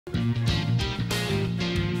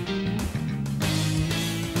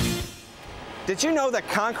Did you know that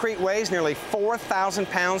concrete weighs nearly 4,000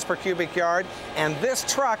 pounds per cubic yard? And this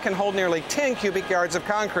truck can hold nearly 10 cubic yards of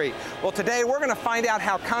concrete. Well, today we're going to find out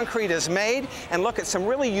how concrete is made and look at some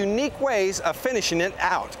really unique ways of finishing it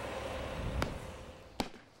out.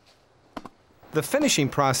 The finishing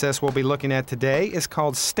process we'll be looking at today is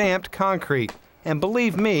called stamped concrete. And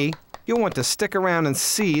believe me, you'll want to stick around and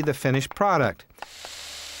see the finished product.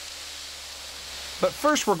 But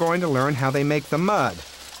first we're going to learn how they make the mud.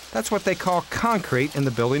 That's what they call concrete in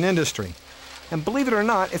the building industry. And believe it or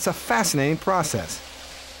not, it's a fascinating process.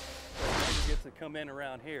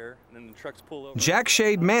 Jack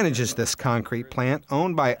Shade manages this concrete plant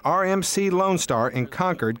owned by RMC Lone Star in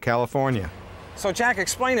Concord, California. So Jack,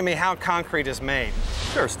 explain to me how concrete is made.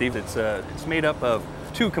 Sure, Steve. It's made up of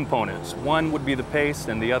two components. One would be the paste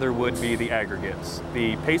and the other would be the aggregates.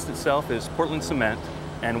 The paste itself is Portland cement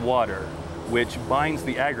and water, which binds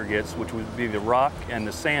the aggregates, which would be the rock and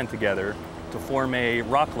the sand together, to form a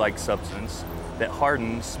rock-like substance that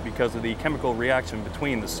hardens because of the chemical reaction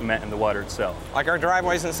between the cement and the water itself. Like our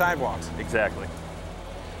driveways and sidewalks. Exactly.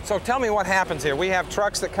 So tell me what happens here. We have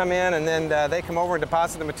trucks that come in and then they come over and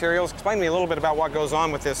deposit the materials. Explain to me a little bit about what goes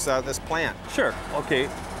on with this, this plant. Sure. Okay.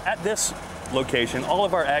 At this location, all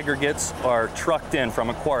of our aggregates are trucked in from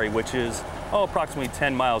a quarry, which is approximately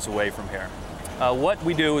 10 miles away from here. What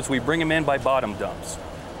we do is we bring them in by bottom dumps.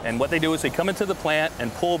 And what they do is they come into the plant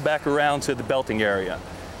and pull back around to the belting area.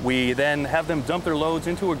 We then have them dump their loads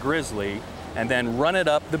into a grizzly and then run it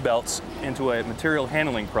up the belts into a material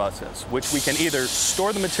handling process, which we can either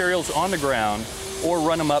store the materials on the ground or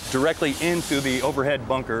run them up directly into the overhead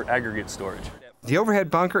bunker aggregate storage. The overhead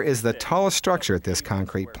bunker is the tallest structure at this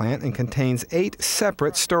concrete plant and contains 8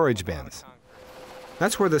 separate storage bins.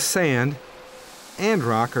 That's where the sand and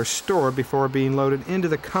rock are stored before being loaded into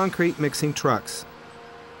the concrete mixing trucks.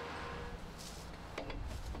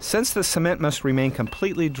 Since the cement must remain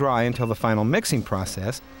completely dry until the final mixing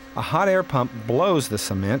process, a hot air pump blows the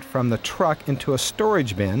cement from the truck into a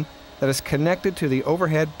storage bin that is connected to the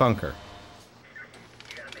overhead bunker.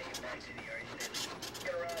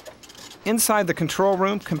 Inside the control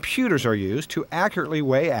room, computers are used to accurately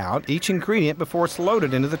weigh out each ingredient before it's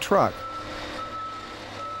loaded into the truck.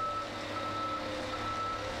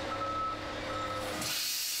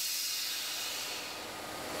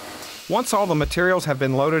 Once all the materials have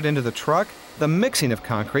been loaded into the truck, the mixing of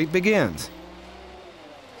concrete begins.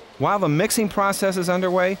 While the mixing process is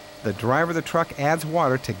underway, the driver of the truck adds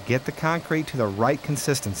water to get the concrete to the right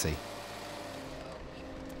consistency.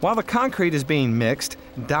 While the concrete is being mixed,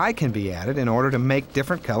 dye can be added in order to make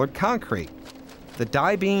different colored concrete. The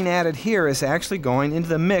dye being added here is actually going into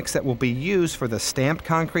the mix that will be used for the stamped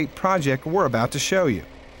concrete project we're about to show you.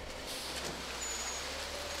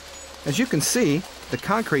 As you can see, the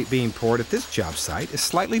concrete being poured at this job site is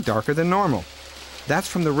slightly darker than normal. That's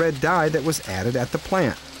from the red dye that was added at the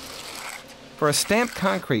plant. For a stamped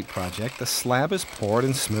concrete project, the slab is poured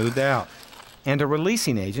and smoothed out, and a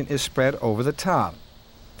releasing agent is spread over the top.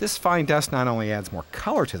 This fine dust not only adds more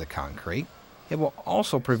color to the concrete, it will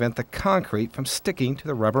also prevent the concrete from sticking to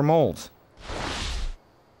the rubber molds.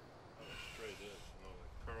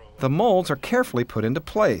 The molds are carefully put into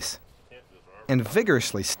place and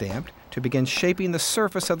vigorously stamped to begin shaping the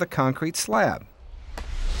surface of the concrete slab.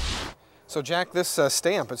 So Jack, this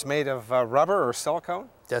stamp, it's made of rubber or silicone?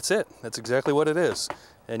 That's it. That's exactly what it is.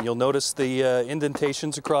 And you'll notice the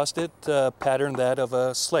indentations across it pattern that of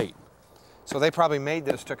a slate. So they probably made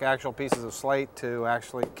this, took actual pieces of slate to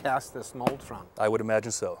actually cast this mold from. I would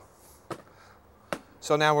imagine so.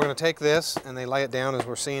 So now we're going to take this and they lay it down as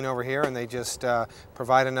we're seeing over here, and they just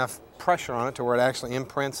provide enough pressure on it to where it actually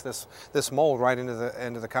imprints this mold right into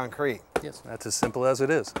the concrete. Yes, that's as simple as it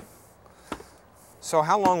is. So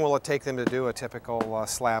how long will it take them to do a typical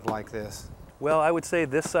slab like this? Well, I would say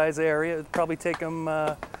this size area, it'd probably take them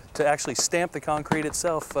to actually stamp the concrete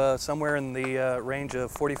itself somewhere in the range of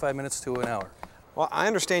 45 minutes to an hour. Well, I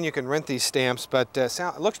understand you can rent these stamps, but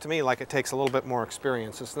it looks to me like it takes a little bit more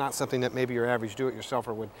experience. It's not something that maybe your average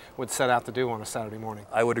do-it-yourselfer would set out to do on a Saturday morning.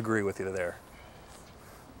 I would agree with you there.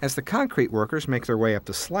 As the concrete workers make their way up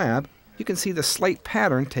the slab, you can see the slate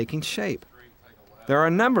pattern taking shape. There are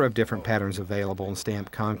a number of different patterns available in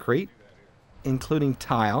stamped concrete, including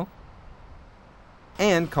tile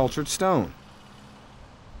and cultured stone.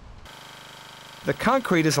 The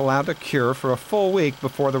concrete is allowed to cure for a full week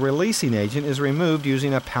before the releasing agent is removed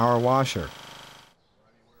using a power washer.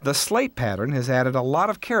 The slate pattern has added a lot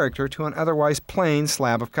of character to an otherwise plain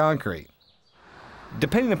slab of concrete.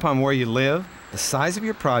 Depending upon where you live, the size of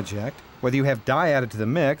your project, whether you have dye added to the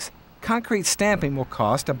mix, concrete stamping will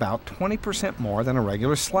cost about 20% more than a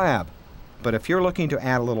regular slab. But if you're looking to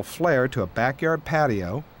add a little flair to a backyard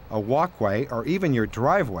patio, a walkway, or even your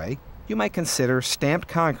driveway, you might consider stamped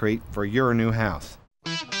concrete for your new house.